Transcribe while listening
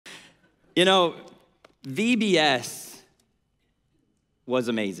You know, VBS was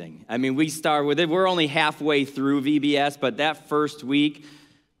amazing. I mean, we started with it. We're only halfway through VBS, but that first week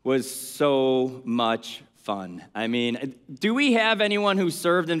was so much fun. I mean, do we have anyone who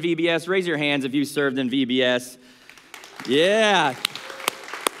served in VBS? Raise your hands if you served in VBS. Yeah.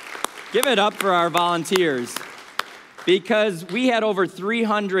 Give it up for our volunteers, because we had over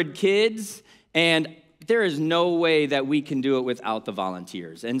 300 kids, and there is no way that we can do it without the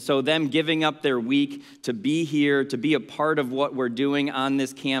volunteers. And so them giving up their week to be here, to be a part of what we're doing on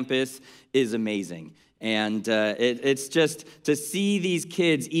this campus is amazing. And it's just to see these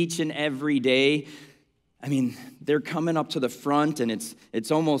kids each and every day. I mean, they're coming up to the front, and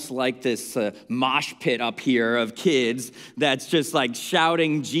it's almost like this mosh pit up here of kids that's just like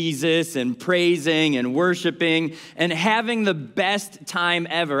shouting Jesus and praising and worshiping and having the best time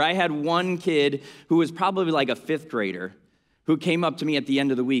ever. I had one kid who was probably like a fifth grader who came up to me at the end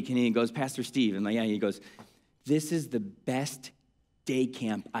of the week, and he goes, "Pastor Steve," and he goes, "This is the best day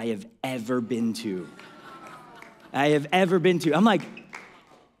camp I have ever been to. I'm like,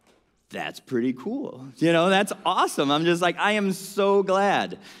 that's pretty cool. You know, that's awesome. I'm just like, I am so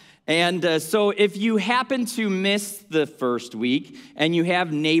glad. And so if you happen to miss the first week and you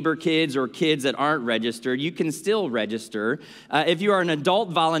have neighbor kids or kids that aren't registered, you can still register. If you are an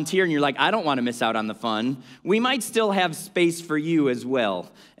adult volunteer and you're like, I don't want to miss out on the fun, we might still have space for you as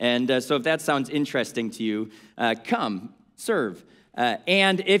well. And so if that sounds interesting to you, come, serve.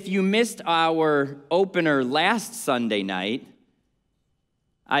 And if you missed our opener last Sunday night,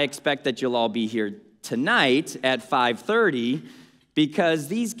 I expect that you'll all be here tonight at 5:30, because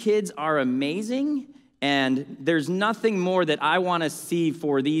these kids are amazing, and there's nothing more that I want to see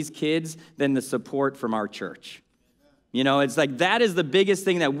for these kids than the support from our church. You know, it's like that is the biggest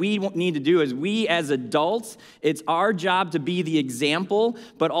thing that we need to do is we as adults, it's our job to be the example,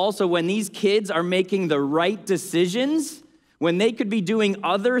 but also when these kids are making the right decisions, when they could be doing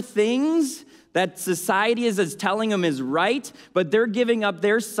other things that society is telling them is right, but they're giving up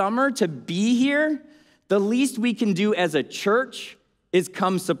their summer to be here, the least we can do as a church is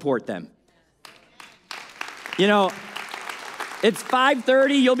come support them. You know, it's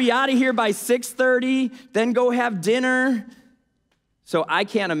 5:30, you'll be out of here by 6:30, then go have dinner. So I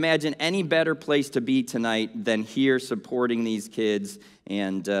can't imagine any better place to be tonight than here supporting these kids.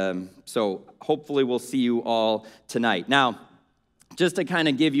 And so hopefully we'll see you all tonight. Now, just to kind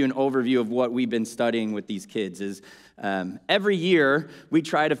of give you an overview of what we've been studying with these kids is every year we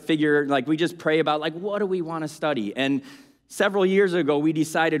try to figure, like we just pray about, like, what do we want to study? And several years ago, we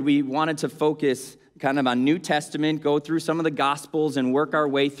decided we wanted to focus kind of on New Testament, go through some of the Gospels and work our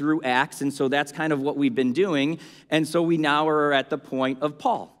way through Acts. And so that's kind of what we've been doing. And so we now are at the point of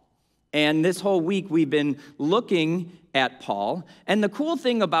Paul. And this whole week we've been looking at Paul. And the cool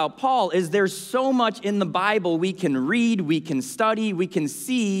thing about Paul is there's so much in the Bible we can read, we can study, we can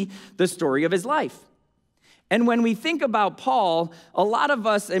see the story of his life. And when we think about Paul, a lot of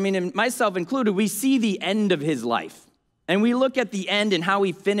us, I mean, and myself included, we see the end of his life. And we look at the end and how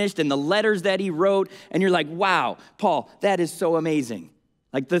he finished and the letters that he wrote, and you're like, wow, Paul, that is so amazing.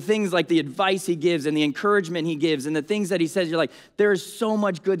 Like the things, like the advice he gives and the encouragement he gives and the things that he says, you're like, there's so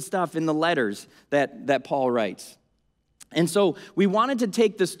much good stuff in the letters that Paul writes. And so we wanted to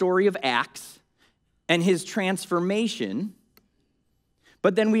take the story of Acts and his transformation,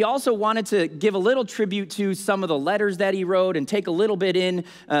 but then we also wanted to give a little tribute to some of the letters that he wrote and take a little bit in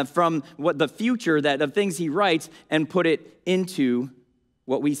from what the future of things he writes and put it into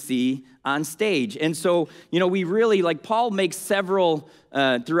what we see on stage. And so, you know, we really, like Paul makes several,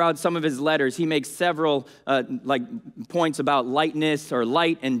 throughout some of his letters, he makes several points about lightness or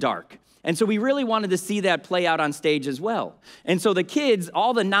light and dark. And so we really wanted to see that play out on stage as well. And so the kids,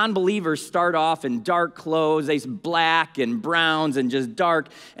 all the non-believers start off in dark clothes, they black and browns and just dark.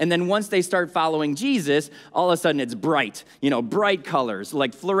 And then once they start following Jesus, all of a sudden it's bright, you know, bright colors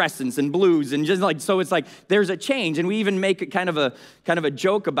like fluorescence and blues and just like, so it's like there's a change. And we even make it kind of a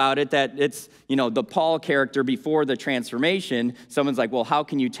joke about it that it's, you know, the Paul character before the transformation. Someone's like, well, how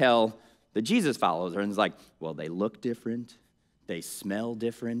can you tell the Jesus followers? And it's like, well, they look different. They smell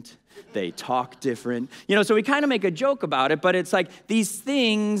different. They talk different. You know, so we kind of make a joke about it, but it's like these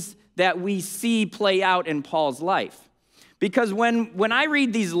things that we see play out in Paul's life. Because when I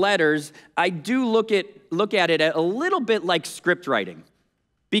read these letters, I do look at it a little bit like script writing.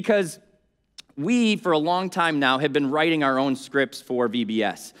 Because we, for a long time now, have been writing our own scripts for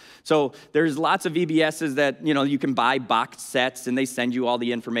VBS. So there's lots of VBSs that, you know, you can buy boxed sets and they send you all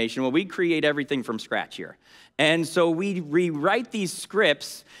the information. Well, we create everything from scratch here. And so we rewrite these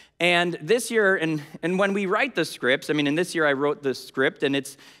scripts, and this year, and when we write the scripts, I mean, in this year I wrote the script, and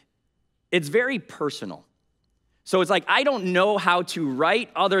it's very personal. So it's like, I don't know how to write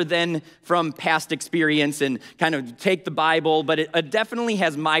other than from past experience and kind of take the Bible, but it definitely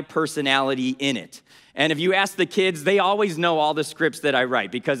has my personality in it. And if you ask the kids, they always know all the scripts that I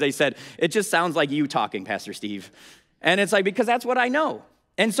write because they said, it just sounds like you talking, Pastor Steve. And it's like, because that's what I know.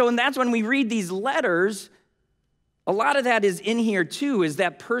 And that's when we read these letters, a lot of that is in here too, is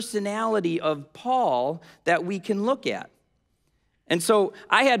that personality of Paul that we can look at. And so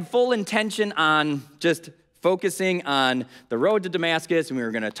I had full intention on just focusing on the road to Damascus, and we were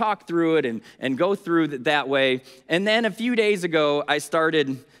going to talk through it and go through that way. And then a few days ago, I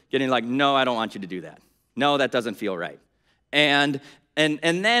started getting like, no, I don't want you to do that. No, that doesn't feel right. And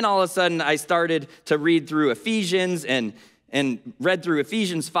then all of a sudden, I started to read through Ephesians and read through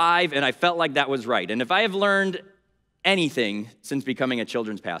Ephesians 5, and I felt like that was right. And if I have learned anything since becoming a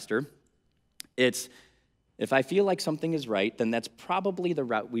children's pastor, it's if I feel like something is right, then that's probably the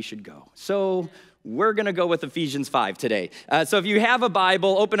route we should go. So we're going to go with Ephesians 5 today. So if you have a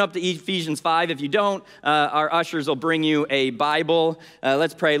Bible, open up to Ephesians 5. If you don't, our ushers will bring you a Bible.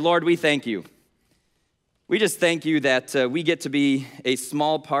 Let's pray. Lord, we thank you. We just thank you that we get to be a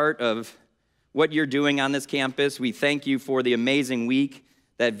small part of what you're doing on this campus. We thank you for the amazing week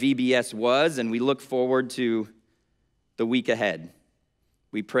that VBS was, and we look forward to the week ahead.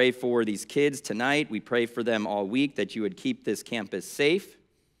 We pray for these kids tonight. We pray for them all week, that you would keep this campus safe,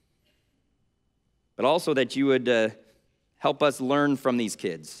 but also that you would help us learn from these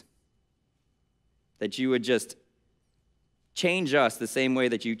kids, that you would just change us the same way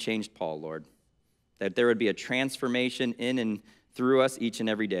that you changed Paul, Lord, that there would be a transformation in and through us each and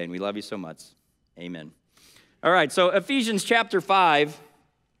every day, and we love you so much. Amen. All right, so Ephesians chapter 5,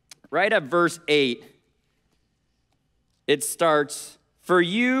 right at verse 8, it starts, "For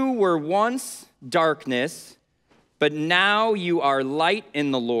you were once darkness, but now you are light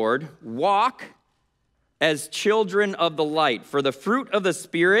in the Lord. Walk as children of the light. For the fruit of the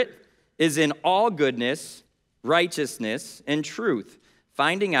Spirit is in all goodness, righteousness, and truth,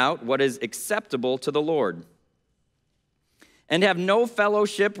 finding out what is acceptable to the Lord. And have no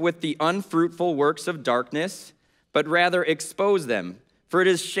fellowship with the unfruitful works of darkness, but rather expose them. For it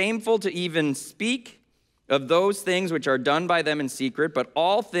is shameful to even speak of those things which are done by them in secret, but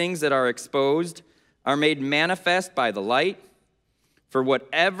all things that are exposed are made manifest by the light. For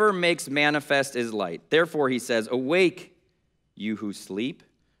whatever makes manifest is light. Therefore, he says, awake, you who sleep.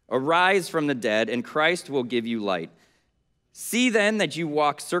 Arise from the dead, and Christ will give you light. See then that you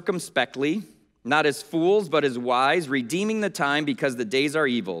walk circumspectly, not as fools, but as wise, redeeming the time because the days are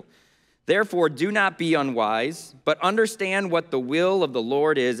evil. Therefore, do not be unwise, but understand what the will of the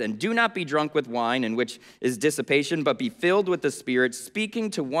Lord is, and do not be drunk with wine, in which is dissipation, but be filled with the Spirit,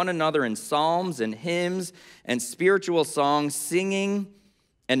 speaking to one another in psalms and hymns and spiritual songs, singing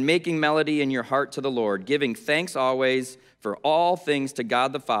and making melody in your heart to the Lord, giving thanks always for all things to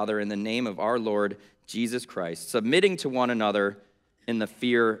God the Father in the name of our Lord Jesus Christ, submitting to one another in the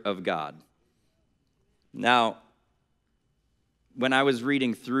fear of God." Now, when I was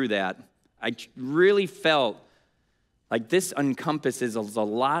reading through that, I really felt like this encompasses a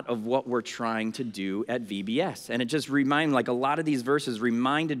lot of what we're trying to do at VBS. And it just reminded, like a lot of these verses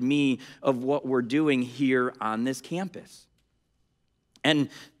reminded me of what we're doing here on this campus. And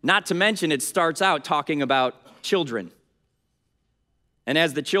not to mention, it starts out talking about children. And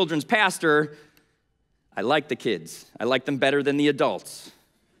as the children's pastor, I like the kids. I like them better than the adults.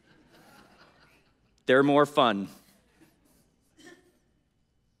 They're more fun.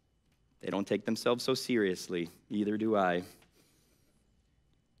 They don't take themselves so seriously. Either do I.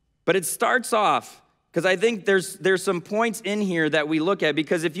 But it starts off, because I think there's some points in here that we look at,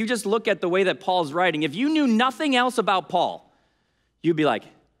 because if you just look at the way that Paul's writing, if you knew nothing else about Paul, you'd be like,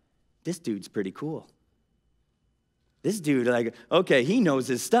 this dude's pretty cool. This dude, like, okay, he knows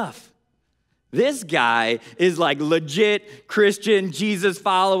his stuff. This guy is like legit Christian Jesus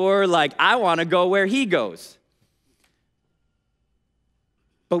follower. Like, I want to go where he goes.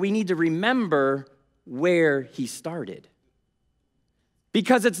 But we need to remember where he started.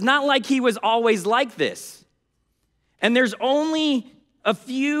 Because it's not like he was always like this. And there's only a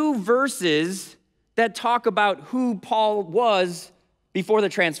few verses that talk about who Paul was before the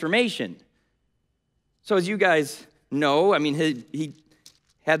transformation. So as you guys know, I mean, he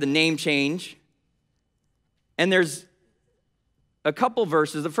had the name change. And there's a couple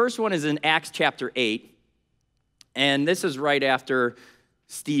verses. The first one is in Acts chapter 8. And this is right after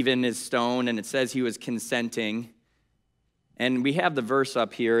Stephen is stoned, and it says he was consenting. And we have the verse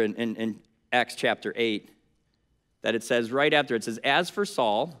up here in Acts chapter 8 that it says right after, it says, as for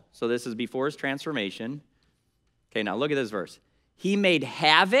Saul, so this is before his transformation. Okay, now look at this verse. He made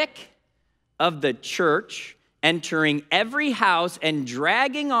havoc of the church, entering every house and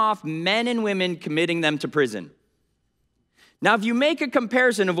dragging off men and women, committing them to prison. Now, if you make a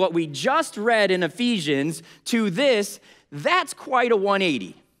comparison of what we just read in Ephesians to this, that's quite a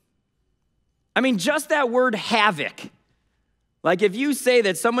 180. I mean, just that word havoc. Like if you say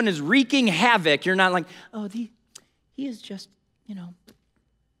that someone is wreaking havoc, you're not like, oh, he is just,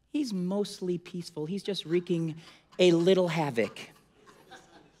 he's mostly peaceful. He's just wreaking a little havoc.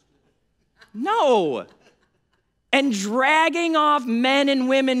 No. And dragging off men and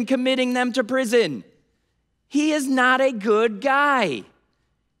women, committing them to prison. He is not a good guy.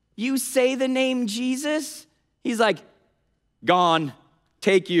 You say the name Jesus, he's like, gone,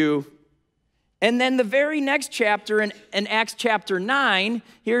 take you. And then the very next chapter in Acts chapter 9,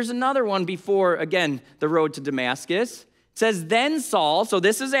 here's another one before, again, the road to Damascus. It says, then Saul, so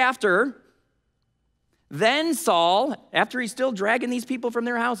this is after, then Saul, after he's still dragging these people from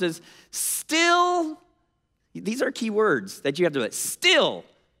their houses, still, these are key words that you have to, still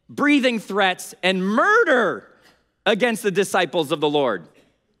breathing threats and murder against the disciples of the Lord.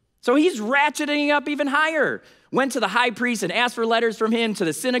 So he's ratcheting up even higher. Went to the high priest and asked for letters from him to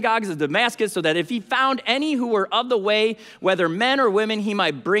the synagogues of Damascus so that if he found any who were of the way, whether men or women, he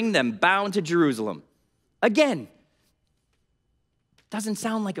might bring them bound to Jerusalem. Again, doesn't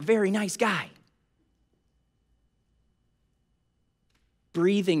sound like a very nice guy.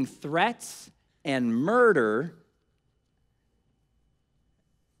 Breathing threats and murder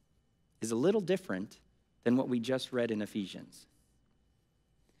is a little different than what we just read in Ephesians.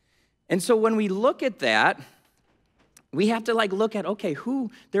 And so when we look at that, we have to look at, okay,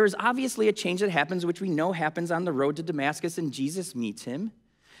 there is obviously a change that happens, which we know happens on the road to Damascus, and Jesus meets him.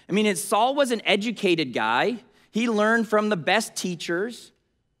 I mean, Saul was an educated guy. He learned from the best teachers.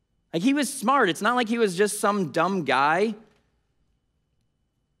 He was smart. It's not like he was just some dumb guy.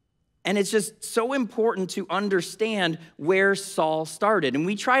 And it's just so important to understand where Saul started. And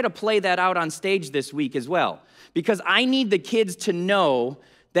we try to play that out on stage this week as well, because I need the kids to know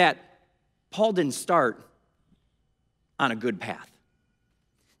that Paul didn't start on a good path.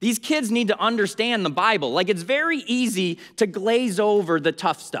 These kids need to understand the Bible. It's very easy to glaze over the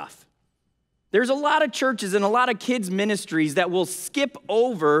tough stuff. There's a lot of churches and a lot of kids' ministries that will skip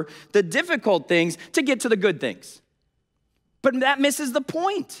over the difficult things to get to the good things. But that misses the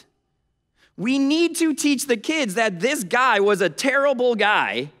point. We need to teach the kids that this guy was a terrible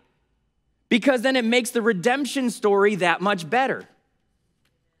guy, because then it makes the redemption story that much better.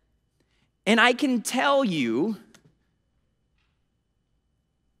 And I can tell you,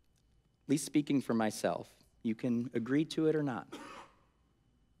 at least speaking for myself, you can agree to it or not,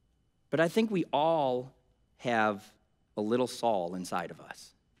 but I think we all have a little Saul inside of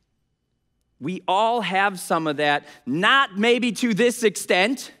us. We all have some of that, not maybe to this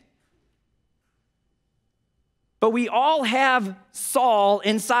extent, but we all have Saul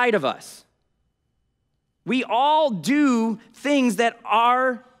inside of us. We all do things that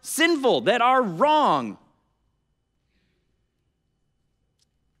are sinful, that are wrong.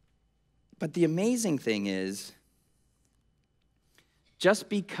 But the amazing thing is, just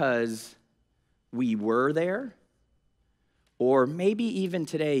because we were there, or maybe even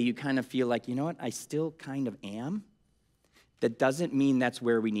today you kind of feel like, you know what, I still kind of am, that doesn't mean that's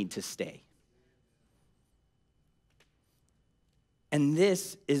where we need to stay. And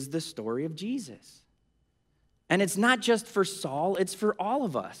this is the story of Jesus. And it's not just for Saul, it's for all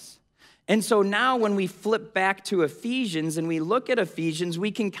of us. And so now when we flip back to Ephesians and we look at Ephesians, we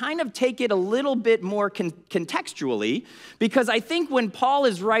can kind of take it a little bit more contextually, because I think when Paul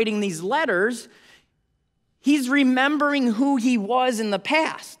is writing these letters, he's remembering who he was in the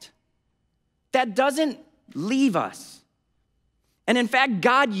past. That doesn't leave us. And in fact,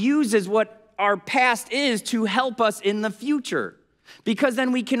 God uses what our past is to help us in the future, because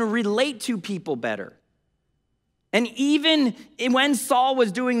then we can relate to people better. And even when Saul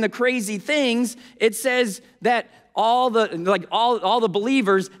was doing the crazy things, it says that all the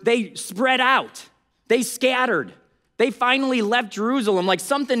believers, they spread out. They scattered. They finally left Jerusalem, like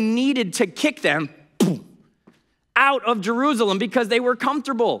something needed to kick them out of Jerusalem because they were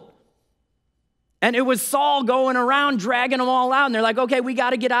comfortable. And it was Saul going around dragging them all out. And they're like, okay, we got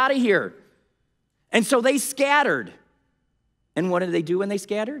to get out of here. And so they scattered. And what did they do when they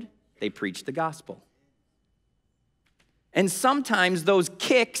scattered? They preached the gospel. And sometimes those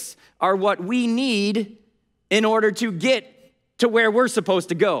kicks are what we need in order to get to where we're supposed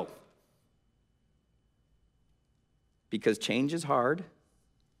to go. Because change is hard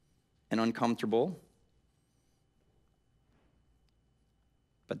and uncomfortable.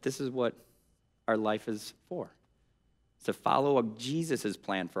 But this is what our life is for. It's to follow Jesus'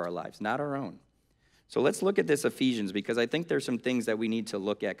 plan for our lives, not our own. So let's look at this Ephesians, because I think there's some things that we need to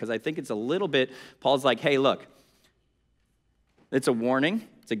look at, because I think it's a little bit, Paul's like, hey, look, it's a warning,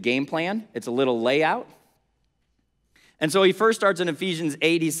 it's a game plan, it's a little layout. And so he first starts in Ephesians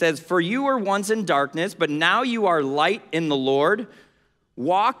 8, he says, for you were once in darkness, but now you are light in the Lord.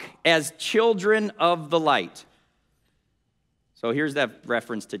 Walk as children of the light. So here's that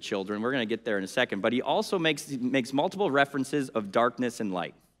reference to children. We're going to get there in a second. But he also makes multiple references of darkness and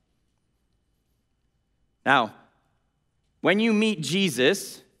light. Now, when you meet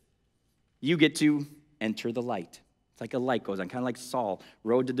Jesus, you get to enter the light. It's like a light goes on, kind of like Saul,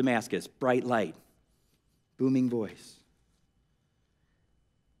 road to Damascus, bright light, booming voice.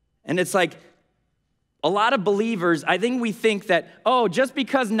 And it's like a lot of believers, I think we think that, oh, just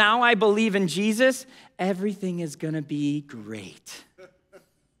because now I believe in Jesus, everything is going to be great.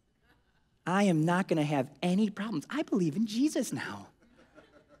 I am not going to have any problems. I believe in Jesus now.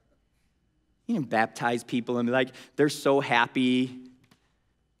 You can baptize people and be like, they're so happy,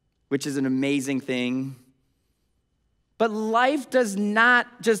 which is an amazing thing. But life does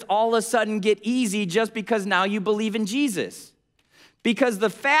not just all of a sudden get easy just because now you believe in Jesus. Because the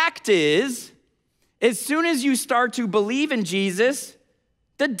fact is, as soon as you start to believe in Jesus,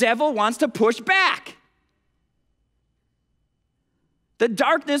 the devil wants to push back. The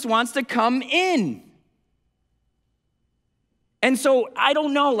darkness wants to come in. And so I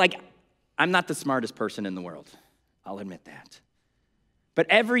don't know, I'm not the smartest person in the world. I'll admit that. But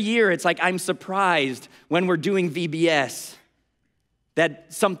every year it's like I'm surprised when we're doing VBS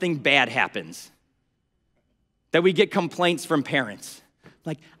that something bad happens, that we get complaints from parents.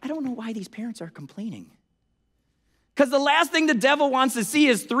 Like, I don't know why these parents are complaining. Because the last thing the devil wants to see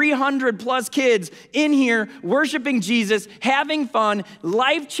is 300 plus kids in here worshiping Jesus, having fun,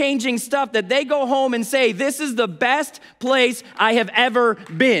 life-changing stuff that they go home and say, this is the best place I have ever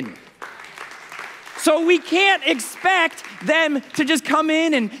been. So we can't expect them to just come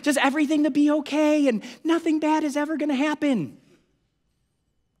in and just everything to be okay and nothing bad is ever going to happen.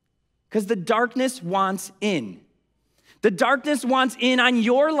 Because the darkness wants in. The darkness wants in on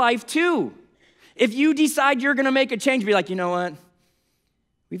your life too. If you decide you're going to make a change, be like, you know what?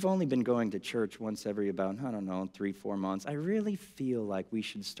 We've only been going to church once every about, 3-4 months. I really feel like we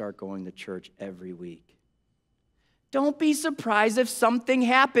should start going to church every week. Don't be surprised if something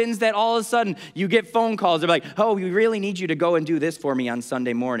happens that all of a sudden you get phone calls. They're like, oh, we really need you to go and do this for me on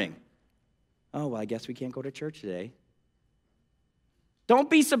Sunday morning. Oh, well, I guess we can't go to church today. Don't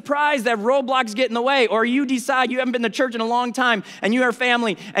be surprised that roadblocks get in the way, or you decide you haven't been to church in a long time and you are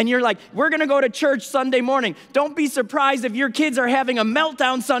family and you're like, we're going to go to church Sunday morning. Don't be surprised if your kids are having a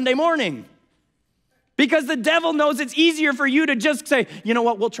meltdown Sunday morning. Because the devil knows it's easier for you to just say, you know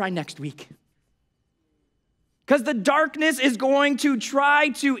what, we'll try next week. Because the darkness is going to try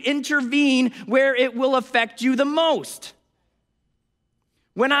to intervene where it will affect you the most.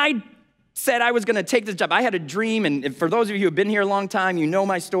 When I said I was going to take this job, I had a dream, and for those of you who have been here a long time, you know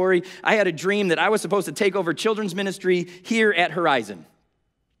my story. I had a dream that I was supposed to take over children's ministry here at Horizon.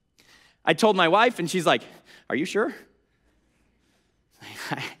 I told my wife, and she's like, are you sure?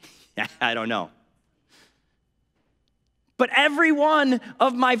 I don't know. But every one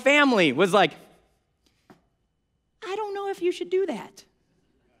of my family was like, I don't know if you should do that.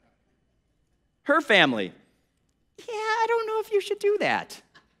 Her family, yeah, I don't know if you should do that.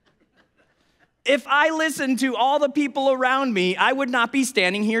 If I listened to all the people around me, I would not be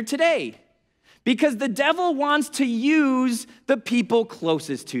standing here today. Because the devil wants to use the people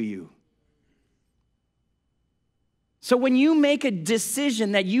closest to you. So when you make a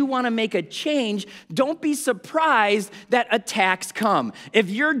decision that you want to make a change, don't be surprised that attacks come.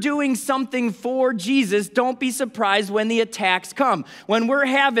 If you're doing something for Jesus, don't be surprised when the attacks come. When we're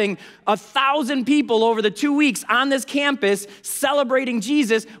having 1,000 people over the 2 weeks on this campus celebrating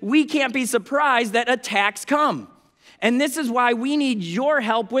Jesus, we can't be surprised that attacks come. And this is why we need your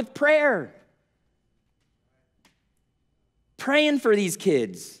help with prayer. Praying for these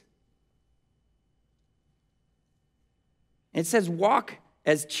kids. It says, walk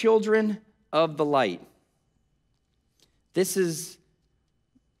as children of the light. This is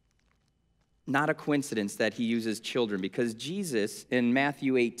not a coincidence that he uses children, because Jesus in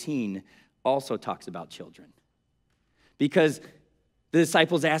Matthew 18 also talks about children. Because the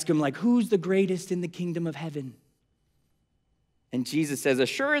disciples ask him, who's the greatest in the kingdom of heaven? And Jesus says,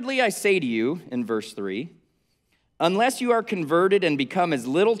 assuredly I say to you, in verse 3, unless you are converted and become as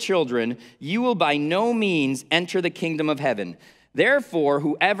little children, you will by no means enter the kingdom of heaven. Therefore,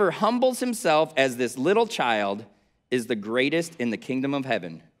 whoever humbles himself as this little child is the greatest in the kingdom of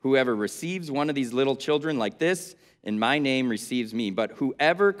heaven. Whoever receives one of these little children like this in my name receives me. But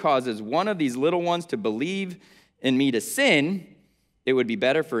whoever causes one of these little ones to believe in me to sin, it would be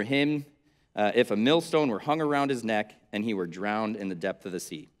better for him if a millstone were hung around his neck and he were drowned in the depth of the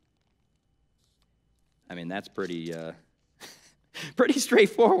sea. I mean, that's pretty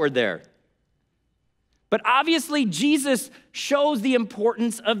straightforward there. But obviously, Jesus shows the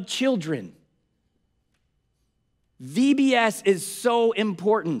importance of children. VBS is so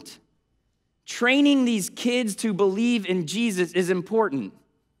important. Training these kids to believe in Jesus is important.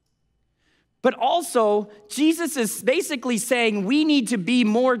 But also, Jesus is basically saying we need to be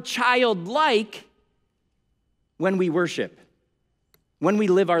more childlike when we worship, when we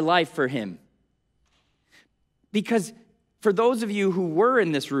live our life for him. Because for those of you who were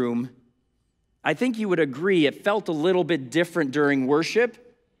in this room, I think you would agree it felt a little bit different during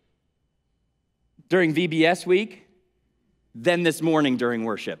worship, during VBS week, than this morning during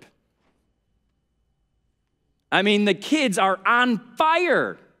worship. I mean, the kids are on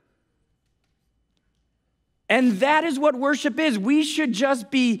fire. And that is what worship is. We should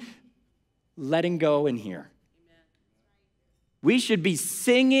just be letting go in here. We should be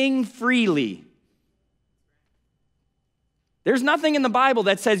singing freely. There's nothing in the Bible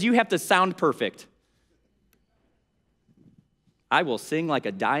that says you have to sound perfect. I will sing like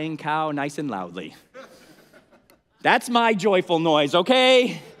a dying cow nice and loudly. That's my joyful noise,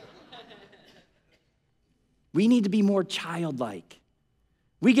 okay? We need to be more childlike.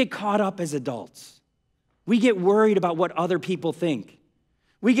 We get caught up as adults. We get worried about what other people think.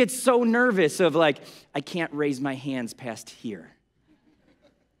 We get so nervous of like, I can't raise my hands past here.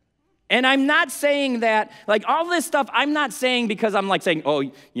 And I'm not saying that, like all this stuff, I'm not saying because I'm like saying, oh,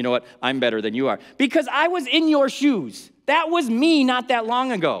 you know what, I'm better than you are. Because I was in your shoes. That was me not that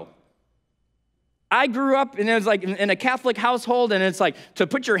long ago. I grew up and it was like in a Catholic household, and it's like to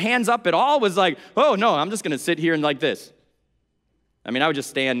put your hands up at all was like, oh no, I'm just gonna sit here and like this. I mean, I would just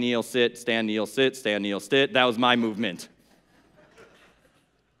stand, kneel, sit, stand, kneel, sit, stand, kneel, sit. That was my movement.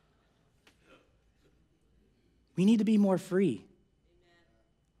 We need to be more free.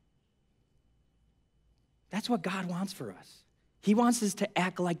 That's what God wants for us. He wants us to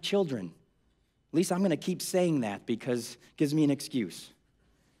act like children. At least I'm going to keep saying that because it gives me an excuse.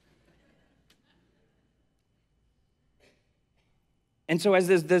 And so as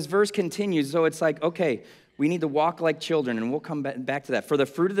this verse continues, so it's like, okay, we need to walk like children, and we'll come back to that. For the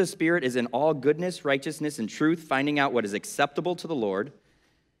fruit of the Spirit is in all goodness, righteousness, and truth, finding out what is acceptable to the Lord,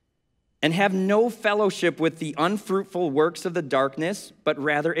 and have no fellowship with the unfruitful works of the darkness, but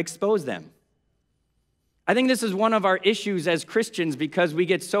rather expose them. I think this is one of our issues as Christians because we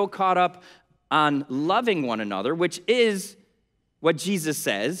get so caught up on loving one another, which is what Jesus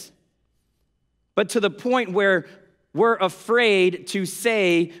says, but to the point where we're afraid to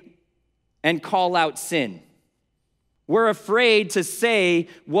say and call out sin. We're afraid to say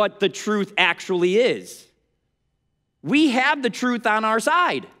what the truth actually is. We have the truth on our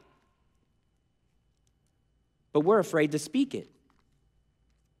side, but we're afraid to speak it.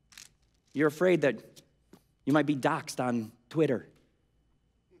 You're afraid that you might be doxxed on Twitter,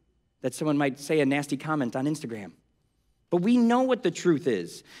 that someone might say a nasty comment on Instagram. But we know what the truth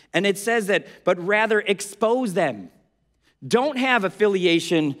is. And it says that, but rather expose them. Don't have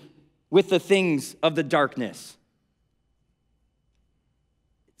affiliation with the things of the darkness.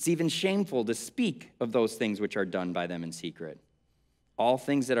 It's even shameful to speak of those things which are done by them in secret. All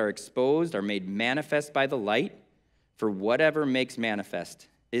things that are exposed are made manifest by the light, for whatever makes manifest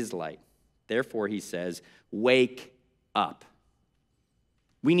is light. Therefore, he says, wake up.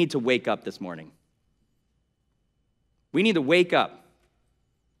 We need to wake up this morning. We need to wake up.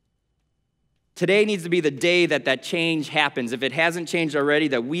 Today needs to be the day that change happens. If it hasn't changed already,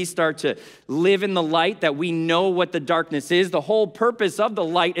 that we start to live in the light, that we know what the darkness is. The whole purpose of the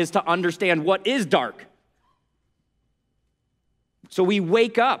light is to understand what is dark. So we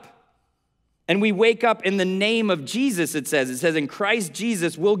wake up. And we wake up in the name of Jesus, it says. It says, in Christ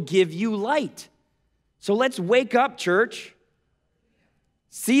Jesus will give you light. So let's wake up, church.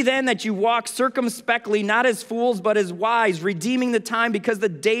 See then that you walk circumspectly, not as fools, but as wise, redeeming the time because the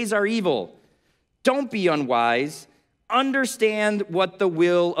days are evil. Don't be unwise. Understand what the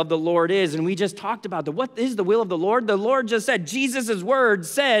will of the Lord is. And we just talked about what is the will of the Lord? The Lord just said, Jesus' word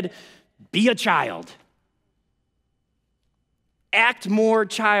said, be a child. Act more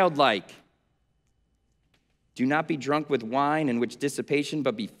childlike. Do not be drunk with wine in which dissipation,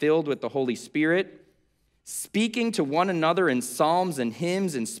 but be filled with the Holy Spirit, speaking to one another in psalms and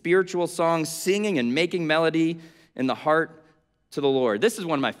hymns and spiritual songs, singing and making melody in the heart to the Lord. This is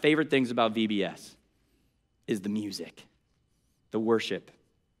one of my favorite things about VBS, is the music, the worship.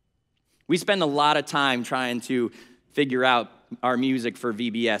 We spend a lot of time trying to figure out our music for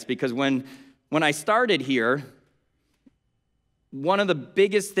VBS, because when I started here, one of the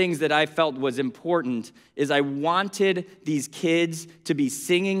biggest things that I felt was important is I wanted these kids to be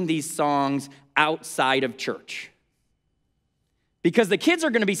singing these songs outside of church. Because the kids are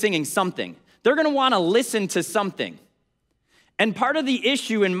going to be singing something. They're going to want to listen to something. And part of the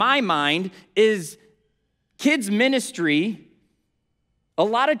issue in my mind is kids' ministry. A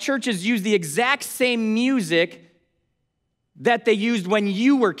lot of churches use the exact same music that they used when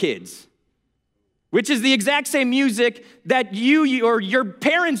you were kids, which is the exact same music that you or your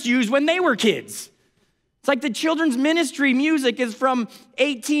parents used when they were kids. It's like the children's ministry music is from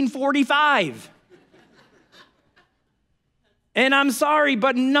 1845. And I'm sorry,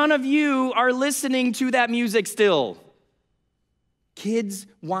 but none of you are listening to that music still. Kids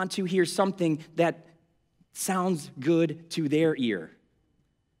want to hear something that sounds good to their ear.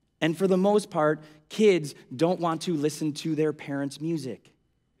 And for the most part, kids don't want to listen to their parents' music.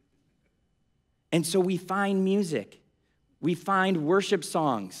 And so we find music. We find worship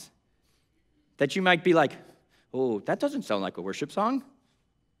songs that you might be like, oh, that doesn't sound like a worship song.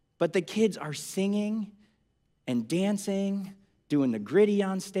 But the kids are singing and dancing, doing the gritty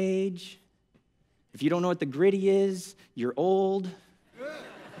on stage. If you don't know what the gritty is, you're old.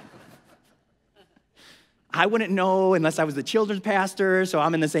 I wouldn't know unless I was the children's pastor, so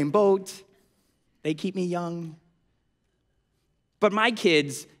I'm in the same boat. They keep me young. But my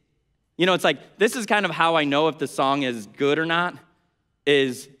kids, it's like, this is kind of how I know if the song is good or not,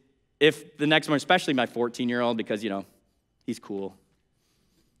 is if the next one, especially my 14-year-old, because, he's cool,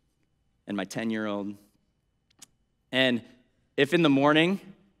 and my 10-year-old, and if in the morning,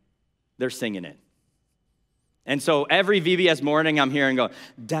 they're singing it. And so every VBS morning, I'm hearing go,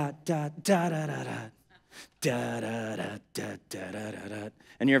 da, da, da, da, da, da. Da, da, da, da, da, da, da.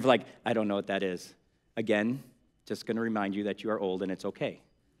 And you're like, I don't know what that is. Again, just going to remind you that you are old and it's okay.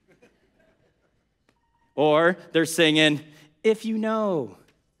 Or they're singing, if you know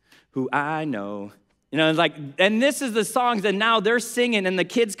who I know. It's like, and this is the songs that now they're singing and the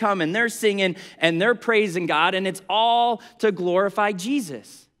kids come and they're singing and they're praising God, and it's all to glorify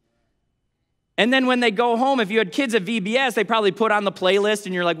Jesus. And then when they go home, if you had kids at VBS, they probably put on the playlist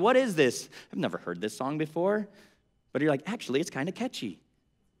and you're like, what is this? I've never heard this song before. But you're like, actually, it's kind of catchy.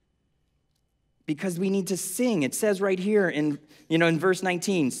 Because we need to sing. It says right here in verse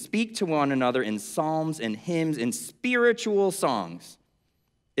 19, speak to one another in psalms and hymns and spiritual songs.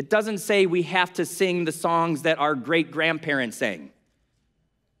 It doesn't say we have to sing the songs that our great-grandparents sang.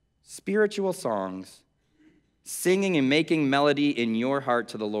 Spiritual songs. Singing and making melody in your heart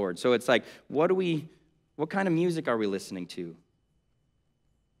to the Lord. So it's like, what kind of music are we listening to?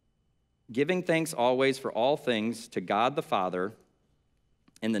 Giving thanks always for all things to God the Father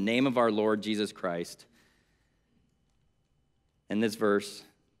in the name of our Lord Jesus Christ. In this verse,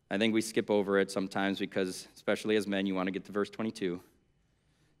 I think we skip over it sometimes because, especially as men, you want to get to verse 22.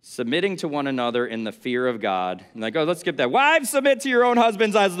 Submitting to one another in the fear of God. And like, let's skip that. Wives, submit to your own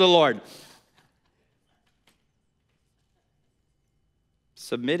husbands as the Lord.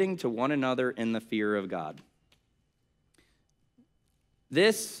 Submitting to one another in the fear of God.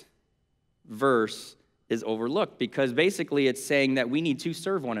 This verse is overlooked because basically it's saying that we need to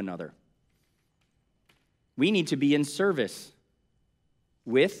serve one another. We need to be in service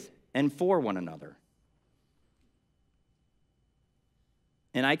with and for one another.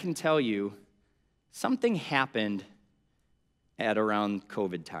 And I can tell you, something happened at around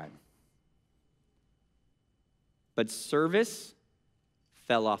COVID time. But service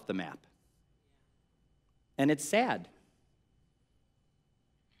fell off the map. And it's sad.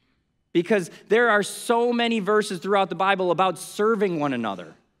 Because there are so many verses throughout the Bible about serving one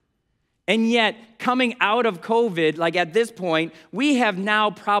another. And yet, coming out of COVID, like at this point, we have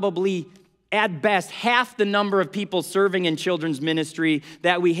now probably, at best, half the number of people serving in children's ministry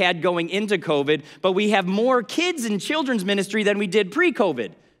that we had going into COVID, but we have more kids in children's ministry than we did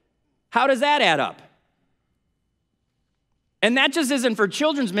pre-COVID. How does that add up? And that just isn't for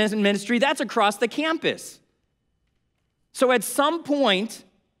children's ministry, that's across the campus. So at some point,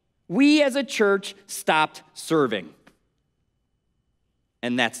 we as a church stopped serving.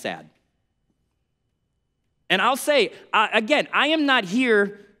 And that's sad. And I'll say, again, I am not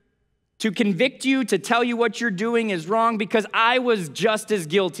here to convict you, to tell you what you're doing is wrong, because I was just as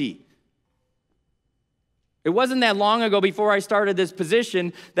guilty. It wasn't that long ago before I started this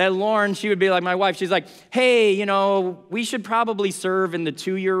position that Lauren, she would be like, my wife, she's like, hey, we should probably serve in the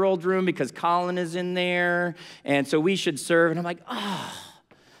 2-year-old room because Colin is in there, and so we should serve. And I'm like,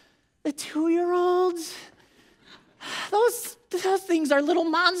 the 2-year-olds? Those things are little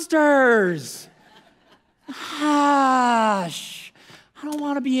monsters. Gosh, I don't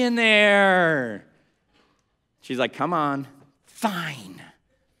want to be in there. She's like, come on. Fine.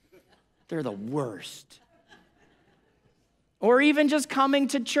 They're the worst. Or even just coming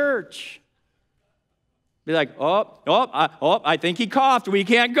to church. Be like, I think he coughed. We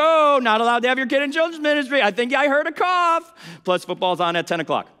can't go. Not allowed to have your kid in children's ministry. I think I heard a cough. Plus football's on at 10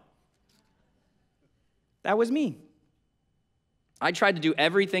 o'clock. That was me. I tried to do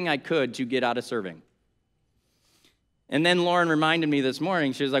everything I could to get out of serving. And then Lauren reminded me this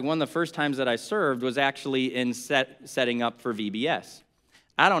morning, she was like, one of the first times that I served was actually in setting up for VBS.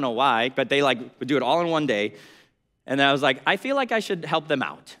 I don't know why, but they would do it all in one day. And then I was like, I feel like I should help them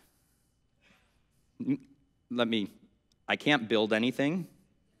out. I can't build anything.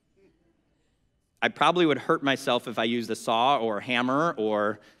 I probably would hurt myself if I used a saw or a hammer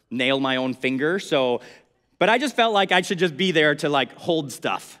or nail my own finger. But I just felt like I should just be there to hold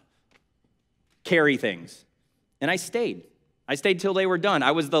stuff, carry things. And I stayed. I stayed till they were done.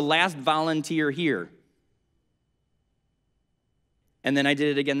 I was the last volunteer here. And then I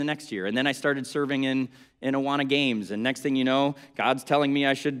did it again the next year. And then I started serving in Awana Games. And next thing you know, God's telling me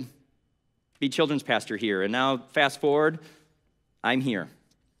I should be children's pastor here. And now, fast forward, I'm here.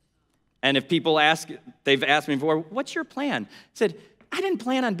 And if people they've asked me before, what's your plan? I said, I didn't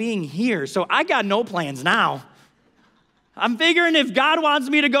plan on being here, so I got no plans now. I'm figuring if God wants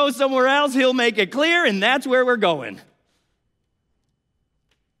me to go somewhere else, he'll make it clear, and that's where we're going.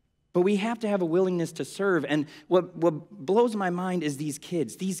 But we have to have a willingness to serve. And what blows my mind is these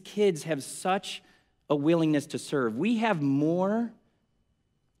kids. These kids have such a willingness to serve. We have more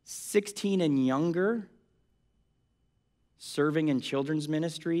 16 and younger serving in children's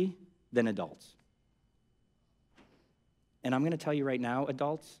ministry than adults. And I'm going to tell you right now,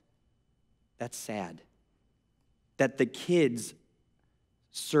 adults, that's sad. That the kids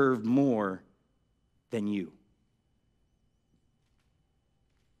serve more than you.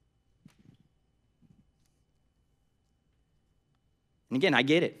 And again, I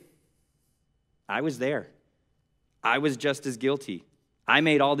get it. I was there. I was just as guilty. I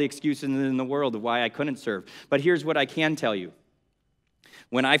made all the excuses in the world of why I couldn't serve. But here's what I can tell you.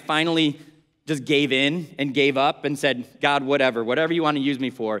 When I finally just gave in and gave up and said, God, whatever you want to use me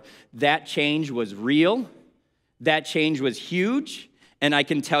for, that change was real. That change was huge. And I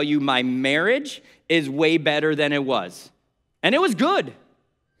can tell you my marriage is way better than it was. And it was good.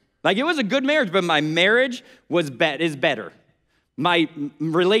 It was a good marriage, but my marriage is better. My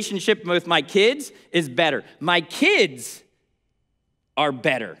relationship with my kids is better. My kids are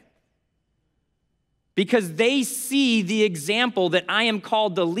better because they see the example that I am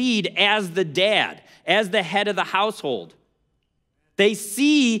called to lead as the dad, as the head of the household. They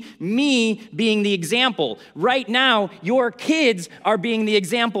see me being the example. Right now, your kids are being the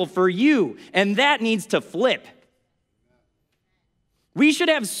example for you, and that needs to flip. We should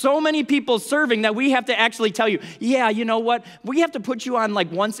have so many people serving that we have to actually tell you, yeah, you know what? We have to put you on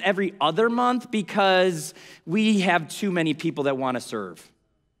once every other month because we have too many people that want to serve.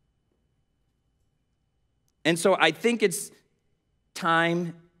 And so I think it's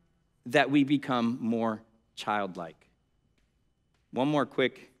time that we become more childlike. One more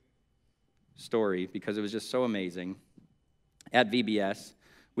quick story because it was just so amazing. At VBS,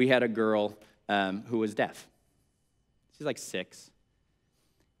 we had a girl who was deaf. She's 6.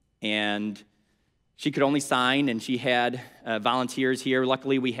 And she could only sign, and she had volunteers here.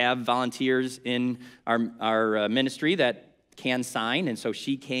 Luckily, we have volunteers in our ministry that can sign, and so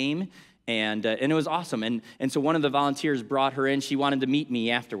she came, and it was awesome. And so one of the volunteers brought her in. She wanted to meet me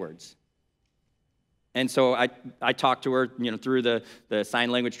afterwards. And so I talked to her, through the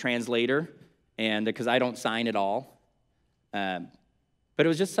sign language translator, and because I don't sign at all. But it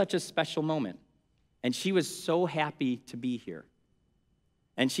was just such a special moment. And she was so happy to be here.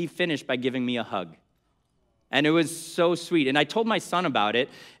 And she finished by giving me a hug. And it was so sweet. And I told my son about it.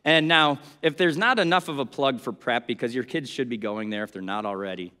 And now, if there's not enough of a plug for prep, because your kids should be going there if they're not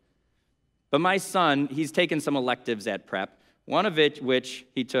already. But my son, he's taken some electives at prep. One of which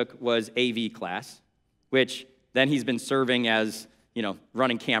he took was AV class, which then he's been serving as,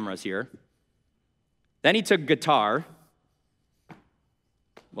 running cameras here. Then he took guitar.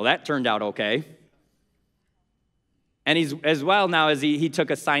 Well, that turned out okay. And he's, as well now as he took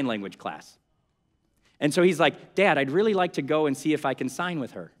a sign language class. And so he's like, Dad, I'd really like to go and see if I can sign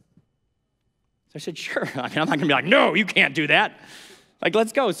with her. So I said, sure. I'm not going to be like, no, you can't do that.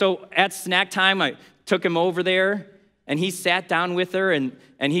 Let's go. So at snack time, I took him over there, and he sat down with her, and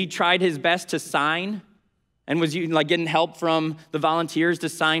he tried his best to sign and was getting help from the volunteers to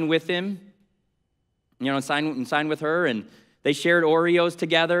sign with him, sign with her, and they shared Oreos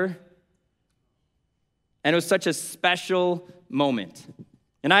together. And it was such a special moment.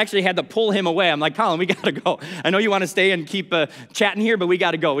 And I actually had to pull him away. I'm like, Colin, we got to go. I know you want to stay and keep chatting here, but we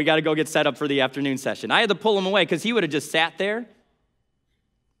got to go. We got to go get set up for the afternoon session. I had to pull him away because he would have just sat there.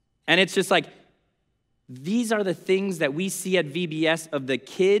 And it's just like, these are the things that we see at VBS of the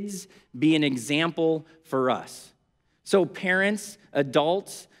kids be an example for us. So parents,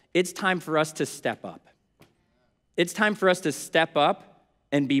 adults, it's time for us to step up. It's time for us to step up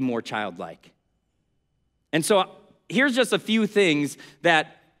and be more childlike. And so here's just a few things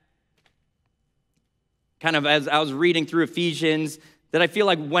that kind of as I was reading through Ephesians, that I feel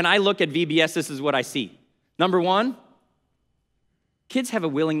like when I look at VBS, this is what I see. Number one, kids have a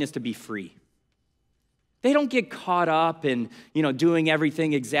willingness to be free. They don't get caught up in, doing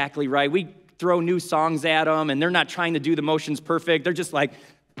everything exactly right. We throw new songs at them, and they're not trying to do the motions perfect. They're just like,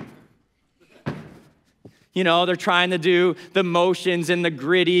 they're trying to do the motions and the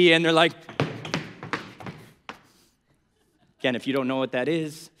gritty, and they're like, again, if you don't know what that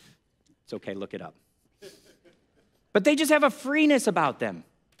is, it's okay, look it up. But they just have a freeness about them.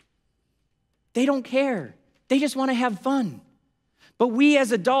 They don't care. They just want to have fun. But we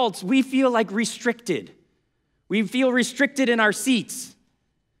as adults, we feel like restricted. We feel restricted in our seats.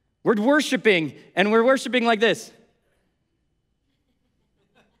 We're worshiping, and we're worshiping like this.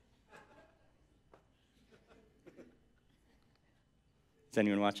 Is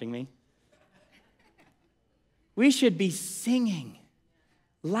anyone watching me? We should be singing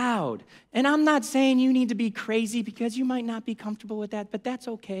loud. And I'm not saying you need to be crazy because you might not be comfortable with that, but that's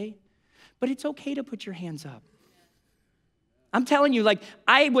okay. But it's okay to put your hands up. I'm telling you,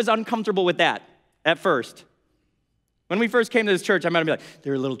 I was uncomfortable with that at first. When we first came to this church, I might be like,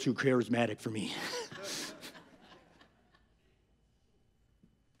 they're a little too charismatic for me.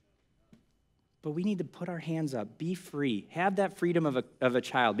 But we need to put our hands up, be free, have that freedom of a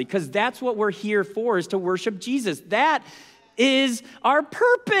child, because that's what we're here for, is to worship Jesus. That is our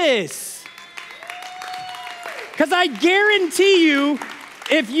purpose. Because I guarantee you,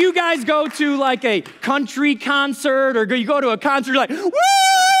 if you guys go to a country concert or you go to a concert, you're like, woo!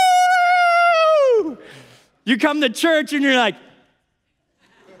 You come to church and you're like,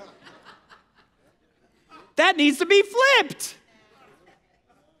 that needs to be flipped.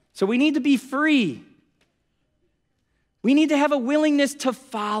 So we need to be free. We need to have a willingness to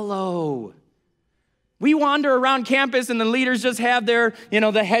follow. We wander around campus and the leaders just have their,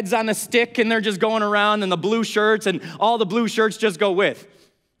 the heads on a stick and they're just going around in the blue shirts and all the blue shirts just go with.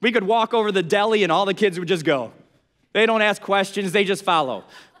 We could walk over the deli and all the kids would just go. They don't ask questions, they just follow.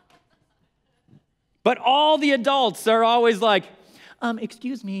 But all the adults are always like,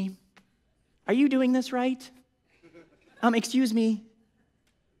 excuse me, are you doing this right? Excuse me,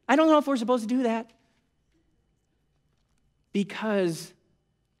 I don't know if we're supposed to do that. Because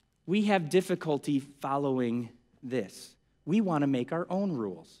we have difficulty following this. We want to make our own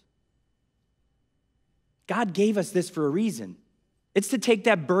rules. God gave us this for a reason. It's to take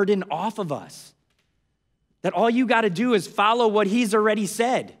that burden off of us. That all you got to do is follow what he's already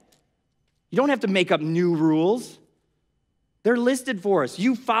said. You don't have to make up new rules. They're listed for us.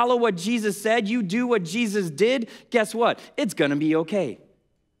 You follow what Jesus said, you do what Jesus did, guess what? It's going to be okay.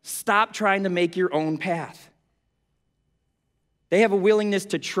 Stop trying to make your own path. They have a willingness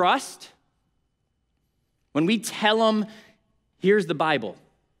to trust. When we tell them, here's the Bible,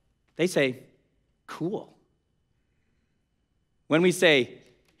 they say, cool. When we say,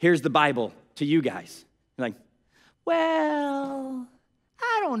 here's the Bible to you guys, you're like, well,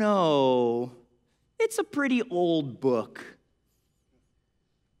 I don't know. It's a pretty old book.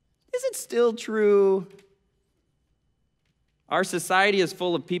 Is it still true? Our society is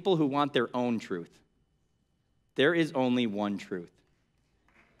full of people who want their own truth. There is only one truth.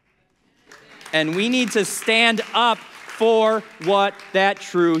 And we need to stand up for what that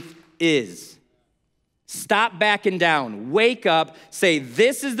truth is. Stop backing down. Wake up. Say,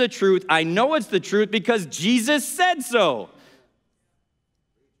 this is the truth. I know it's the truth because Jesus said so.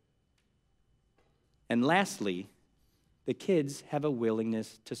 And lastly, the kids have a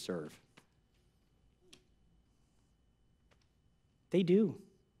willingness to serve. They do.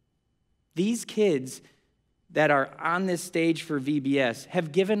 These kids that are on this stage for VBS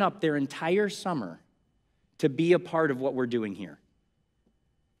have given up their entire summer to be a part of what we're doing here.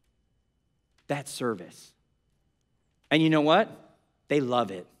 That's service. And you know what? They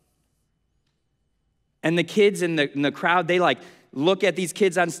love it. And the kids in the crowd, they look at these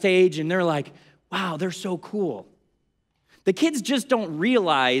kids on stage and they're like, wow, they're so cool. The kids just don't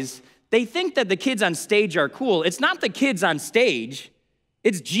realize, they think that the kids on stage are cool. It's not the kids on stage,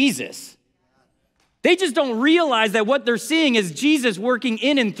 it's Jesus. They just don't realize that what they're seeing is Jesus working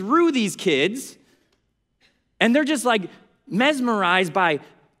in and through these kids. And they're just like mesmerized by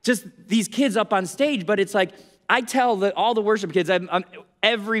just these kids up on stage. But it's like, I tell all the worship kids,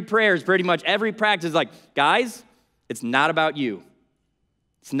 every prayer is pretty much, every practice is like, guys, it's not about you.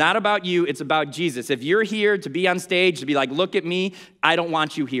 It's not about you, it's about Jesus. If you're here to be on stage, to be like, look at me, I don't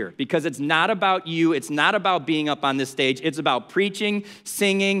want you here. Because it's not about you, it's not about being up on this stage. It's about preaching,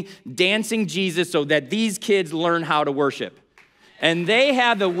 singing, dancing Jesus so that these kids learn how to worship. And they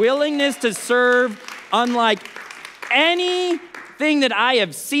have the willingness to serve unlike anything that I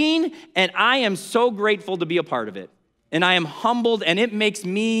have seen, and I am so grateful to be a part of it. And I am humbled, and it makes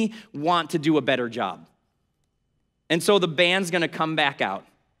me want to do a better job. And so the band's gonna come back out.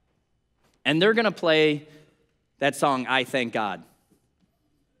 And they're going to play that song, I Thank God.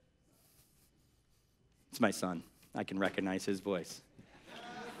 It's my son. I can recognize his voice.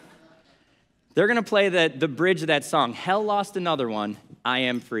 They're going to play the bridge of that song, Hell Lost Another One, I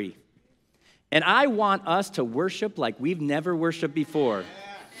Am Free. And I want us to worship like we've never worshiped before.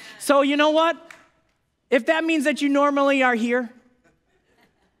 So you know what? If that means that you normally are here,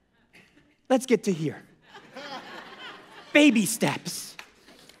 let's get to here. Baby steps.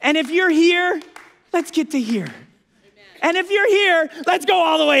 And if you're here, let's get to here. Amen. And if you're here, let's go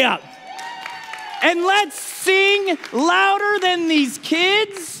all the way up. And let's sing louder than these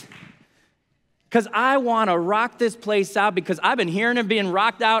kids. Because I want to rock this place out because I've been hearing it being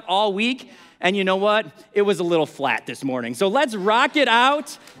rocked out all week. And you know what? It was a little flat this morning. So let's rock it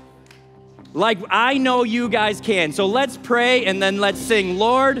out like I know you guys can. So let's pray and then let's sing.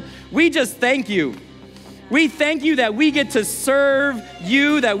 Lord, we just thank you. We thank you that we get to serve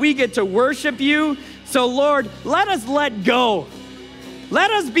you, that we get to worship you. So Lord, let us let go.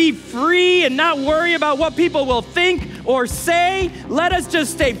 Let us be free and not worry about what people will think or say. Let us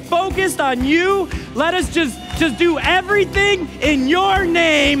just stay focused on you. Let us just do everything in your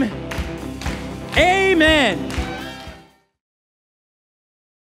name. Amen.